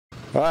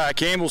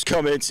Campbell's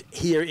comments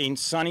here in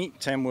sunny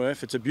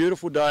Tamworth. It's a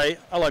beautiful day.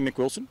 Hello, Mick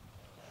Wilson.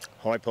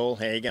 Hi, Paul.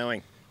 How are you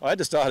going? I had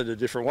to start it a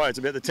different way. It's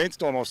about the 10th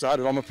time I've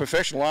started. I'm a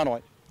professional, aren't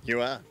I?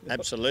 You are,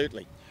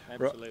 absolutely.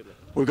 Absolutely. Right.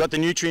 We've got the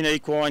Nutrient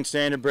Equine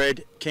Standard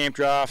Bred Camp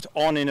Draft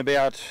on in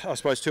about, I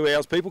suppose, 2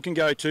 hours. People can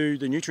go to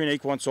the Nutrient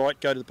Equine site,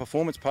 go to the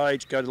performance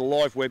page, go to the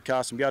live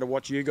webcast and be able to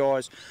watch you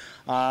guys,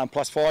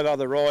 plus 5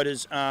 other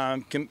riders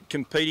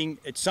competing.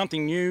 It's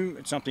something new.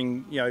 It's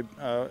something,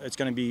 it's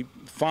going to be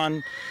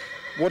fun.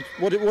 What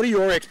are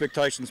your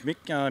expectations, Mick?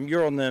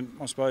 You're on the,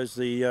 I suppose,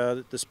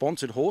 the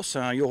sponsored horse.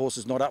 Your horse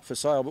is not up for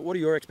sale, but what are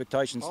your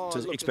expectations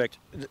to expect?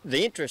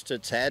 The interest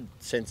it's had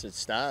since it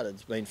started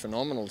has been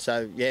phenomenal.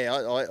 So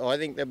yeah, I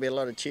think there'll be a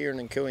lot of cheering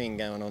and cooing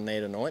going on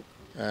there tonight.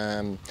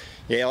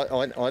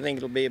 I think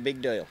it'll be a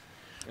big deal.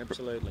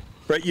 Absolutely.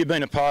 Brett, you've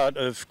been a part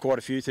of quite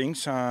a few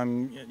things,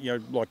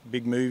 like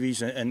big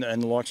movies and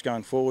the likes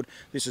going forward.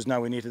 This is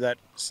nowhere near to that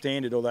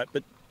standard or that,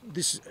 but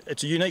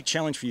it's a unique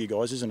challenge for you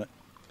guys, isn't it?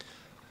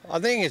 I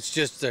think it's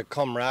just the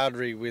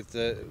camaraderie with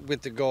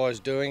the guys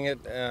doing it.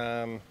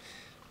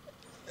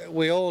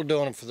 We're all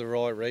doing it for the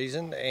right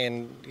reason,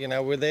 and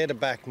we're there to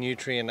back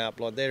Nutrient up.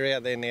 Like, they're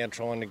out there now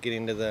trying to get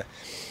into the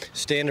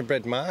standard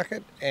bred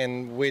market,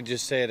 and we're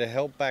just there to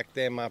help back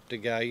them up to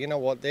go, you know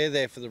what, they're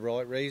there for the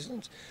right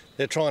reasons.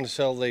 They're trying to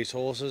sell these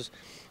horses,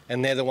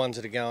 and they're the ones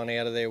that are going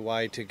out of their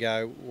way to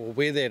go, well,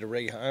 we're there to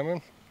rehome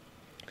them.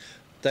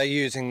 They're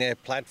using their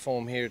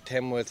platform here at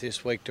Tamworth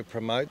this week to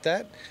promote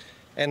that.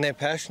 And they're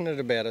passionate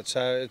about it,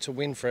 so it's a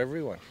win for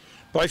everyone.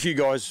 Both of you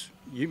guys,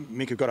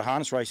 Mick, have got a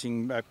harness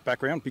racing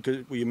background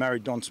because you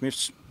married Don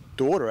Smith's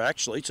daughter,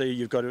 actually, so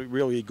you've got a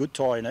really good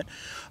tie in it,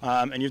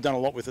 and you've done a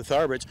lot with the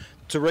thoroughbreds.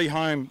 To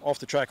rehome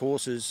off-the-track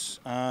horses,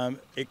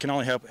 it can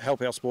only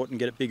help our sport and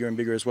get it bigger and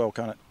bigger as well,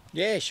 can't it?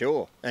 Yeah,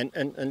 sure, and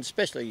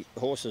especially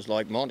horses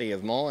like Monty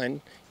of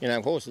mine.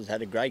 Horses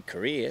had a great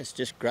career. It's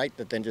just great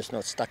that they're just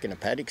not stuck in a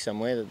paddock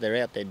somewhere, that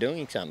they're out there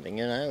doing something,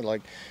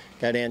 like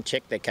go down,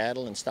 check their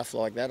cattle and stuff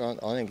like that. I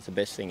think it's the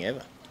best thing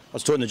ever. I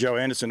was talking to Jo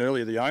Anderson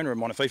earlier, the owner of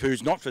Montefiore,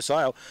 who's not for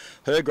sale.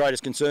 Her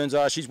greatest concerns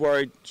are she's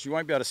worried she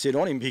won't be able to sit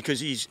on him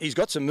because he's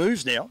got some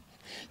moves now.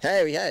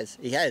 Hey,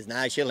 he has.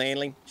 No, she'll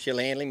handle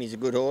him. He's a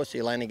good horse.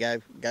 He'll only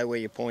go where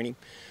you point him.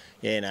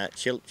 Yeah, no,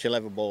 she'll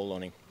have a ball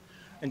on him.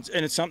 And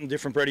it's something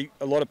different, Brady.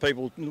 A lot of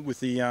people with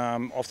the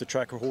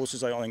off-the-track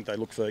horses, I think they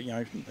look for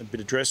a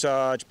bit of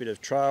dressage, a bit of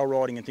trail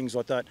riding and things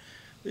like that.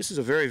 This is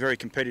a very, very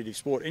competitive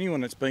sport. Anyone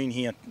that's been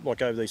here,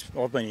 like I've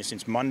been here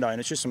since Monday,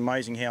 and it's just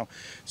amazing how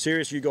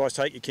serious you guys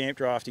take your camp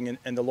drafting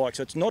and the like.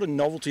 So it's not a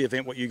novelty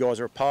event what you guys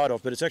are a part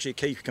of, but it's actually a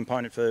key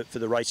component for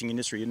the racing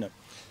industry, isn't it?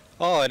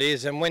 Oh, it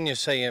is. And when you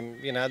see them,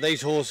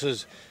 these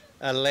horses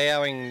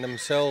allowing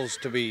themselves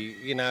to be,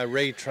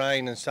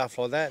 retrained and stuff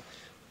like that.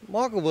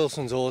 Michael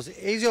Wilson's horse,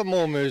 he's got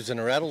more moves than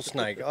a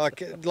rattlesnake.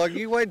 Like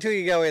you wait till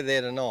you go out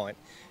there tonight,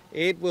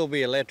 it will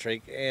be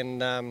electric,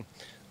 and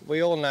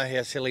we all know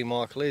how silly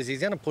Michael is. He's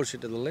going to push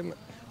it to the limit.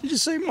 Did you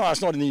see him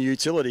last night in the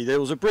utility?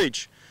 There was a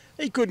bridge.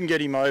 He couldn't get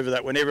him over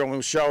that when everyone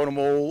was showing him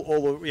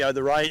all the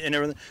the rate and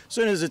everything. As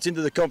soon as it's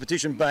into the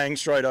competition, bang,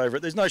 straight over it.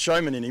 There's no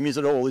showman in him, is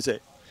it all, is there?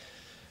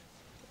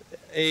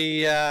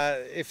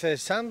 If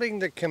there's something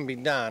that can be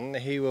done,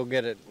 he will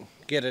get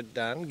it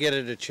done, get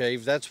it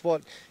achieved. That's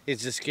what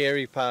is the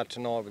scary part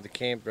tonight with the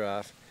camp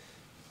draft.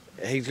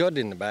 He's got it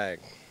in the bag.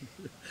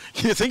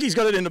 You think he's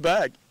got it in the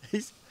bag?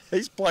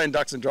 He's playing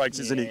ducks and drakes,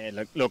 isn't he?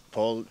 Yeah, look,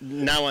 Paul,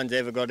 no one's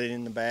ever got it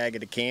in the bag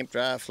at a camp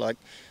draft. Like,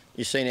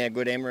 you've seen how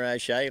good Emma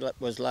O'Shea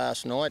was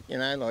last night,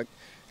 I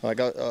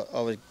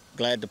was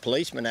glad the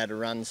policeman had a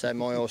run so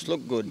my horse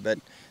looked good. But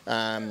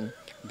at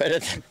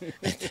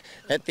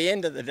the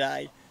end of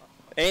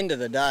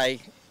the day,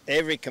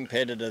 every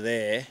competitor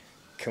there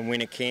can win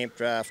a camp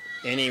draft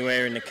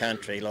anywhere in the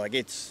country. Like,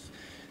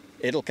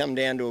 it'll come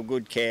down to a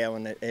good cow,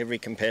 and every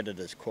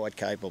competitor's quite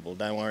capable.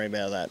 Don't worry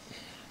about that.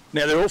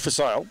 Now, they're all for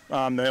sale. They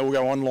all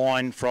go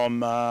online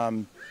from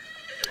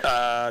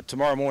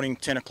tomorrow morning,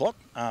 10 o'clock,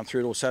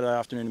 through till Saturday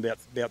afternoon,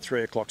 about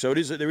 3 o'clock. So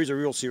there is a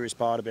real serious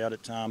part about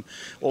it.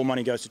 All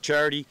money goes to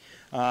charity.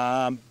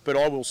 But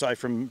I will say,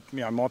 from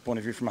my point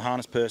of view, from a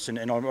harness person,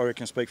 and I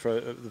reckon I speak for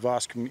the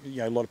vast,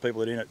 a lot of people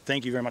that are in it.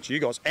 Thank you very much to you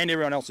guys and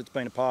everyone else that's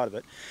been a part of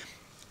it.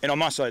 And I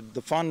must say,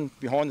 the fun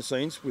behind the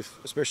scenes, with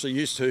especially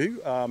you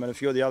two and a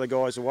few of the other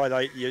guys, the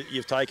way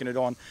you've taken it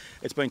on,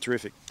 it's been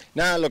terrific.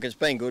 No, look, it's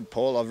been good,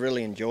 Paul. I've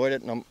really enjoyed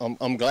it, and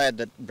I'm glad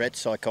that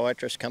Brett's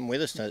psychiatrist come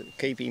with us to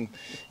keep him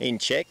in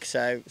check.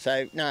 So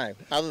no,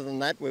 other than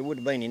that, we would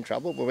have been in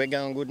trouble, but we're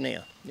going good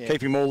now. Yeah.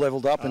 Keep him all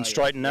levelled up and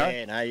straight and narrow?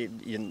 Yeah,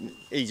 no,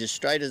 he's as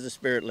straight as the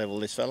spirit level,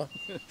 this fella.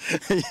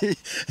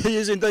 He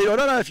is indeed. I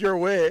don't know if you're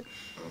aware.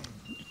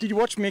 Did you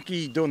watch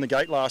Mickey doing the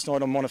gate last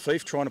night on Montefiore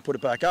trying to put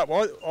it back up?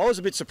 I was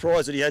a bit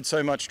surprised that he had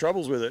so much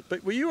troubles with it,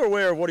 but were you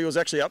aware of what he was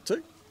actually up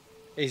to?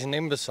 He's an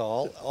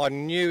imbecile. I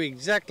knew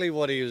exactly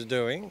what he was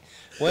doing.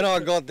 When I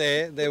got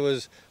there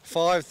was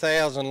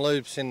 5,000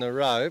 loops in the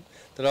rope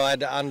that I had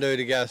to undo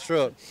to go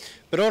through it.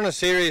 But on a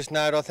serious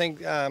note, I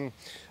think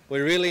we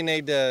really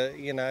need to,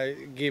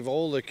 give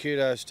all the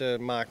kudos to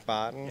Mark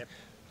Barton. Yep.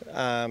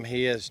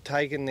 He has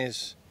taken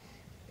this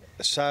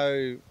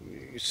so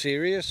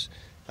serious.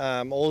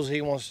 All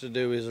he wants to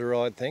do is the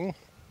right thing.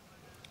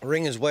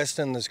 Ringers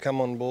Western has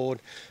come on board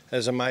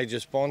as a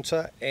major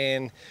sponsor,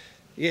 and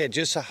yeah,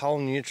 just a whole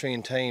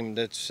nutrient team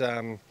that's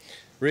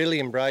really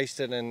embraced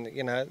it. And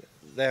you know,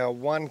 they are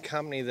one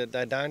company that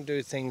they don't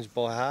do things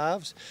by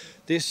halves.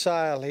 This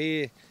sale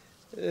here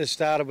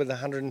started with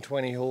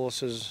 120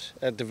 horses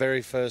at the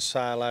very first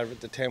sale over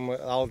at the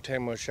old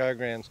Tamworth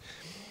Showgrounds.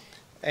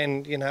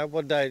 And you know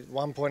what, they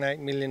 $1.8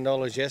 million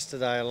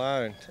yesterday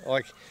alone.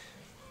 Like,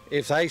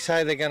 if they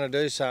say they're going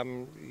to do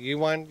something, you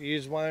won't be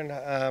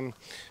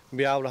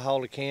able to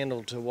hold a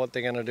candle to what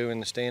they're going to do in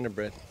the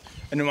standardbred.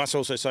 And I must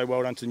also say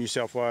well done to New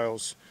South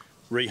Wales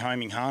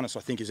rehoming harness, I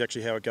think is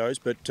actually how it goes.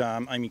 But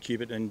Amy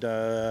Cubitt and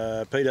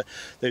Peter,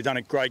 they've done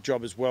a great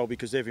job as well,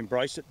 because they've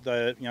embraced it.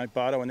 You know,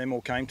 Bardo and them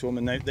all came to them,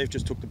 and they've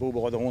just took the bull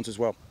by the horns as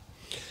well.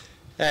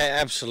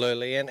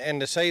 Absolutely, and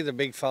to see the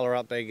big fella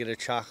up there get a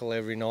chuckle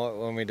every night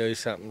when we do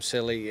something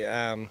silly.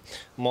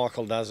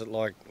 Michael does it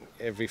like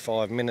every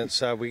 5 minutes,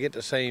 so we get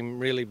to see him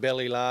really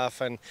belly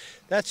laugh, and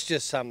that's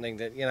just something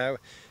that, you know,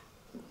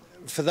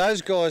 for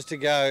those guys to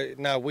go,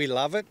 no, we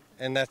love it,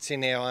 and that's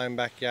in our own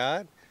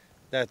backyard,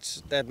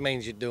 that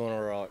means you're doing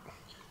all right.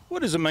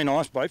 What does it mean? I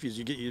ask both of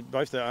you get you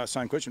both the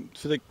same question.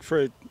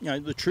 For you know,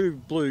 the true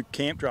blue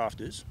camp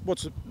drafters,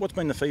 what's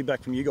been the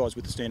feedback from you guys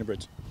with the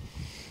standardbreds?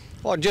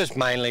 Well, just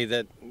mainly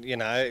that, you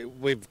know,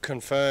 we've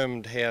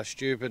confirmed how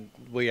stupid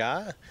we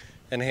are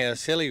and how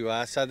silly we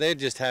are, so they're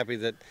just happy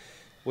that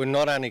we've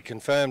not only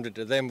confirmed it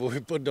to them, but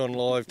we've put it on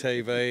live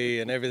TV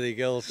and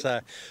everything else. So,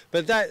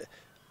 but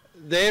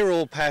they're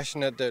all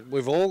passionate that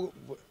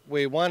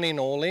we're one in,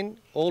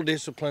 all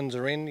disciplines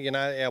are in, you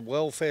know, our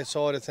welfare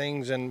side of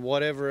things and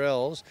whatever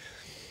else.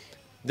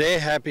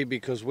 They're happy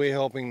because we're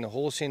helping the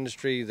horse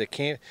industry. The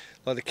camp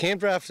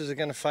drafters are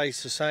going to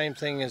face the same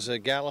thing as the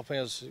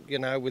gallopers, you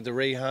know, with the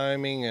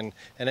rehoming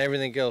and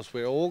everything else.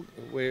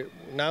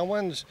 No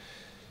one's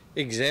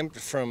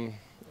exempt from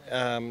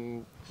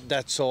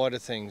that side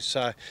of things.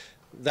 So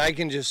they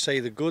can just see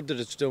the good that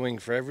it's doing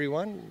for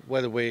everyone,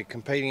 whether we're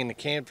competing in the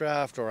camp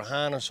draft or a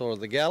harness or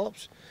the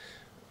gallops.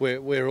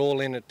 We're all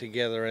in it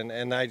together,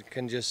 and they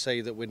can just see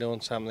that we're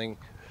doing something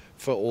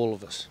for all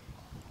of us.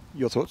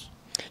 Your thoughts?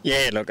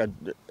 Yeah, look,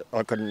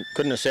 I couldn't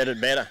have said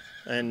it better.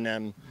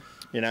 And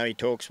you know, he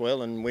talks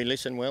well and we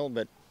listen well,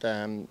 but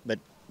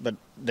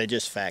they're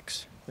just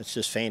facts. It's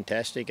just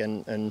fantastic,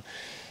 and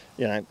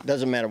you know, it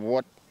doesn't matter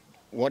what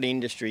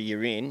industry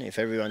you're in. If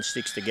everyone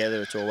sticks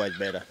together, it's always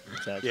better.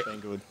 So it's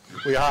been good.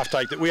 We half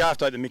take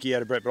the Mickey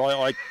out of Brett, but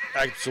I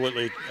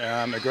absolutely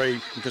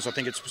agree, because I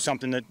think it's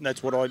something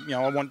that's what I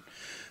want.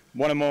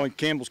 One of my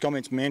Campbell's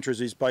comments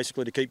mantras is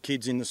basically to keep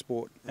kids in the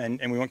sport, and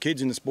we want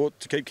kids in the sport.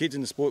 To keep kids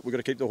in the sport, we've got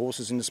to keep the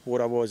horses in the sport,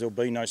 otherwise there'll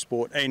be no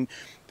sport. And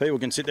people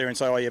can sit there and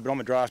say, oh yeah, but I'm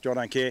a drafter, I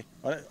don't care.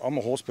 I'm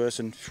a horse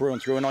person through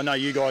and through, and I know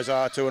you guys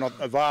are too, and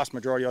a vast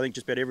majority, I think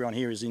just about everyone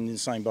here is in the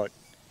same boat.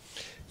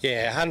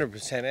 Yeah,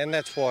 100%, and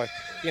that's why,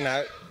 you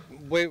know,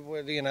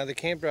 you know, the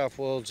camp draft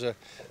world's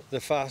the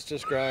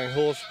fastest growing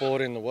horse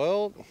sport in the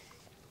world.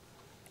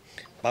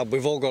 But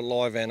we've all got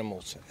live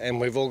animals, and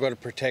we've all got to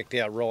protect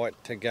our right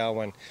to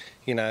go and,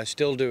 you know,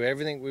 still do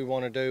everything we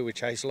want to do. We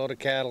chase a lot of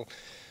cattle,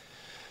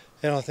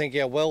 and I think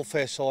our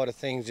welfare side of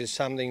things is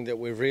something that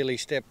we've really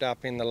stepped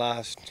up in the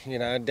last, you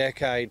know,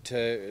 decade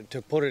to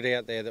put it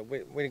out there that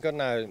we've got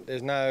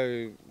there's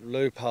no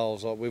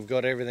loopholes. Like, we've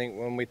got everything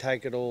when we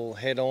take it all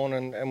head on,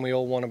 and we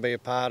all want to be a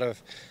part of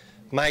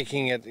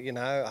making it, you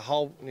know, a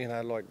whole, you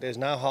know, like there's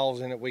no holes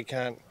in it. We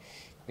can't,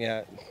 you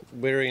know,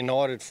 we're a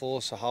united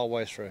force the whole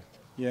way through.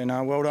 Yeah,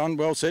 no, well done,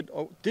 well said.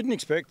 I didn't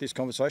expect this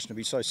conversation to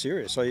be so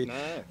serious. So, you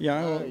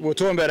know, we were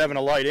talking about having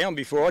a lay down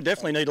before. I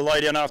definitely need to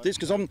lay down after this,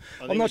 because I'm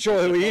not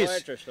sure who he is. I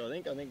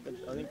think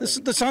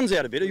the sun's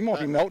out a bit. He might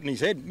be melting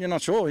his head. You're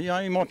not sure. You know,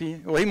 he might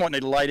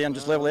need to lay down,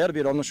 just level out a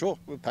bit. I'm not sure.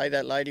 We'll pay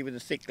that lady with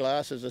the thick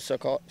glasses, a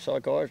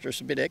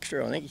psychiatrist, a bit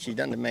extra. I think she's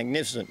done a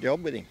magnificent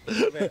job with him.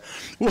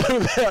 What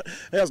about,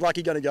 how's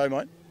Lucky going to go,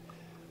 mate?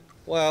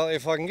 Well,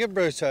 if I can get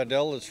Bruce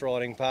O'Dell that's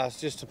riding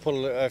past, just to put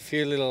a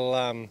few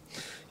little,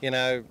 you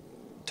know,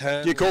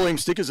 turns. Do you call him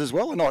stickers as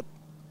well or not?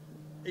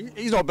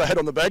 He's not bad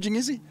on the badging,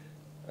 is he?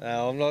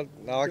 No, I'm not.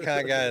 No, I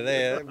can't go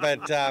there.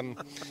 But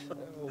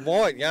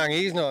Wyatt Young,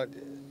 he's not.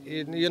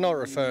 You're not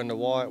referring to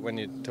Wyatt when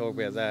you talk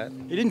about that.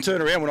 He didn't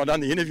turn around when I done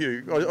the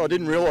interview. I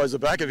didn't realise the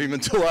back of him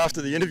until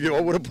after the interview.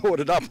 I would have brought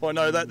it up. I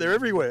know that they're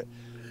everywhere.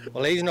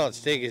 Well, he's not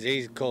stickers.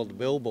 He's called the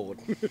billboard.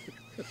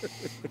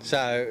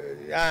 So,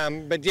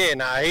 but yeah,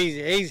 no,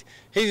 he's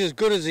as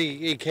good as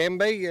he can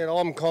be, and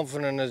I'm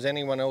confident as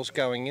anyone else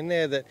going in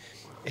there that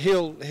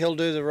he'll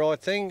do the right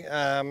thing.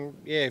 Yeah,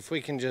 if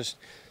we can just,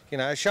 you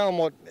know,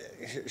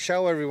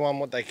 show everyone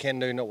what they can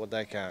do, not what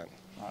they can't.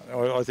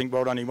 I think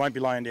well done. He won't be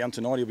laying down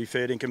tonight. He'll be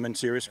fair dinkum and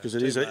serious, because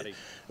it is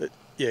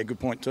yeah, good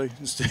point too.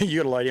 You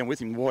got to lay down with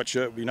him. The white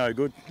shirt would be no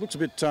good. Looks a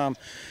bit.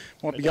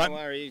 Might be. Don't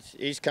worry,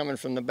 he's coming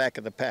from the back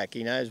of the pack.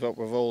 He knows what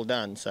we've all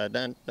done, so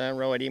don't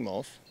write him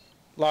off.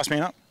 Last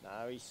man up.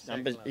 No,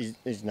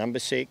 he's number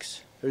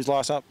 6. Who's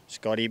last up?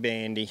 Scotty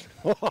Bandy.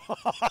 How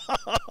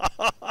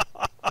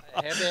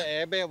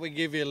about we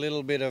give you a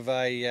little bit of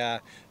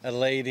a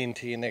lead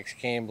into your next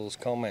Campbell's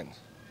comments?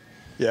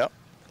 Yeah.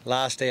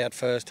 Last out,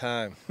 first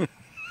home.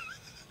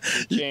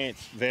 Good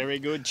chance, very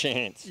good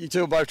chance. You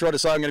two both tried to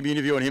say I'm going to be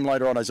interviewing him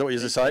later on. Is that what you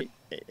just say?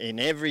 In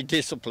every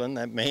discipline,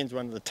 that man's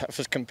one of the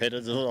toughest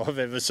competitors I've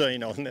ever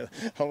seen. I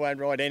won't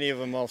write any of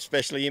them off,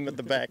 especially him at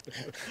the back.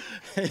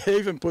 He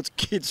even puts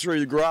kids through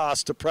the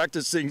grass to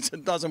practice things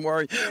and doesn't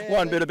worry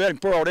one bit about him.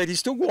 Poor old Ed, he's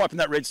still wiping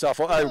that red stuff,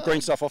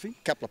 green stuff off him.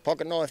 A couple of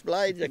pocket knife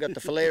blades, they got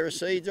the Falera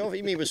seeds off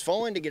him. He was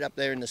fine to get up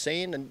there in the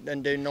sand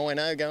and do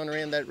 9-0 going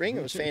around that ring.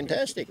 It was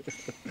fantastic.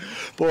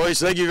 Boys,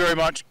 thank you very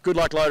much. Good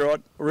luck later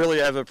on. Really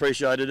have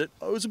appreciated it.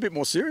 It was a bit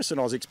more serious than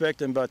I was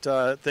expecting, but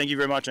thank you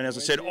very much. And as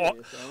I said,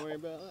 Don't worry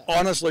about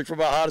that. honestly, from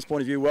a hardest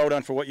point of view, well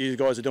done for what you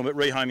guys are doing, but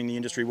rehoming the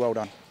industry, well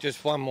done.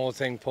 Just one more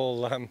thing,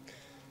 Paul.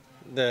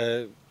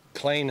 The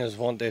cleaners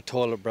want their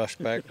toilet brush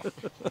back.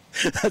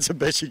 That's the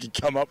best you could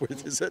come up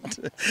with, is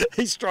it?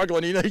 He's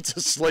struggling, he needs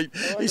to sleep.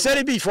 He said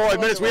he'd be 5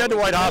 minutes, we had to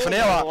wait half an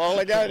hour. A while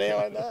ago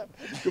now, I know.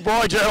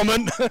 Goodbye,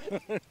 gentlemen. I'm going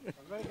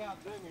to go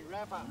do me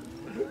wrap up.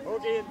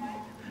 Okay.